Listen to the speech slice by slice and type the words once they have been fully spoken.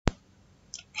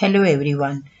Hello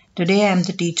everyone. Today I am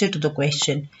the teacher to the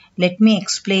question. Let me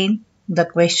explain the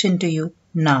question to you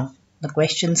now. The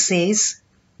question says,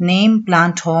 name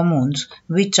plant hormones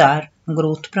which are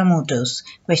growth promoters.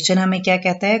 Question हमें क्या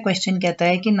कहता है? Question कहता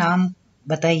है कि नाम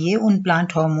बताइए उन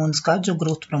प्लांट हॉर्मोन्स का जो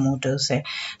ग्रोथ प्रमोटर्स है.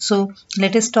 So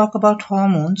let us talk about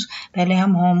hormones. पहले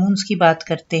हम हॉर्मोन्स की बात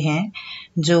करते हैं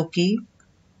जो कि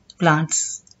प्लांट्स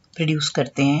प्रोड्यूस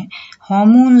करते हैं.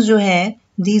 हॉर्मोन्स जो है,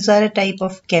 these are a type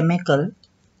of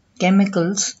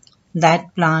chemicals that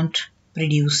plant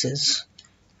produces,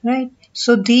 right?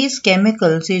 So these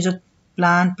chemicals, ये जो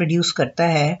plant produce करता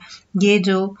है, ये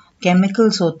जो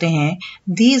chemicals होते हैं,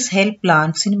 these help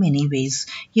plants in many ways.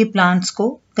 ये plants को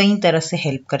कई तरह से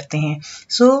help करते हैं.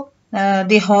 So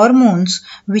the hormones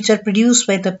which are produced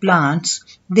by the plants,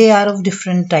 they are of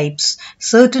different types.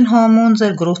 Certain hormones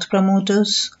are growth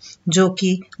promoters, जो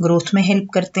कि growth में help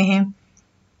करते हैं,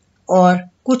 और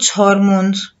कुछ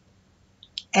hormones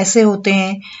ऐसे होते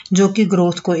हैं जो कि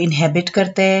ग्रोथ को इनहेबिट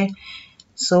करते हैं.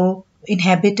 सो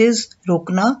इनहेबिट इज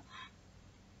रोकना.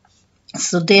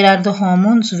 So there are the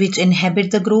hormones which inhibit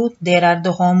the growth, there are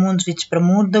the hormones which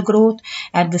promote the growth.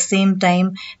 At the same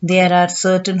time, there are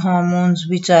certain hormones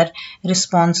which are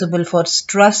responsible for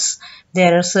stress.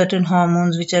 There are certain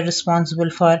hormones which are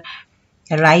responsible for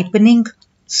ripening.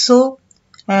 So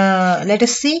let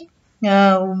us see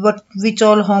which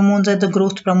all hormones are the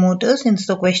growth promoters. Since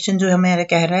the question जो हमें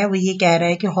कह रहा है वो ये कह रहा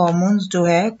है कि hormones जो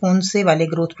है कौन से वाले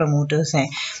growth promoters हैं.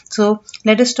 So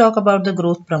let us talk about the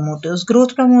growth promoters.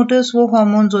 Growth promoters वो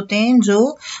hormones होते हैं जो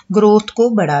growth को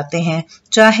बढ़ाते हैं,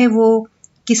 चाहे वो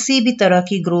किसी भी तरह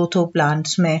की growth हो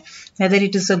plants में, whether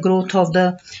it is the growth of the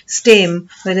stem,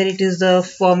 whether it is the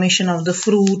formation of the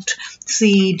fruit,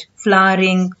 seed,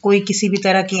 flowering, कोई किसी भी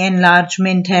तरह की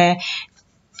enlargement है,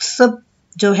 सब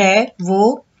जो है वो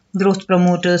growth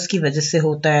promoters की वजह से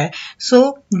होता है. So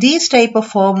these type of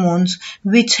hormones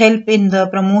which help in the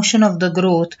promotion of the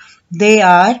growth, they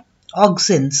are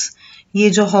auxins. ये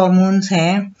जो hormones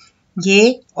हैं,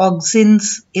 ये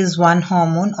auxins is one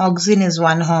hormone. Auxin is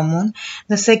one hormone.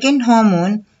 The second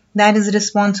hormone that is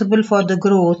responsible for the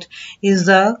growth is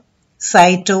the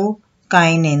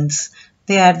cytokinins.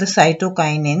 They are the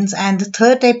cytokinins. And the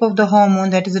third type of the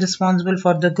hormone that is responsible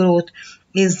for the growth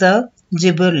is the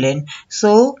gibberellin.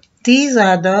 So these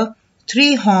are the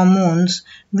three hormones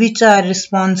which are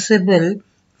responsible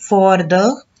for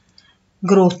the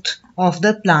growth of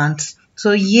the plants.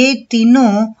 So ये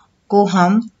तीनों को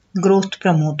हम growth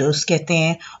promoters कहते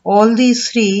हैं. All these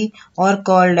three are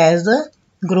called as the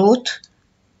growth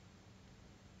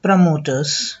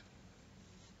promoters.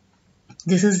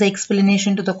 This is the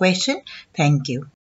explanation to the question. Thank you.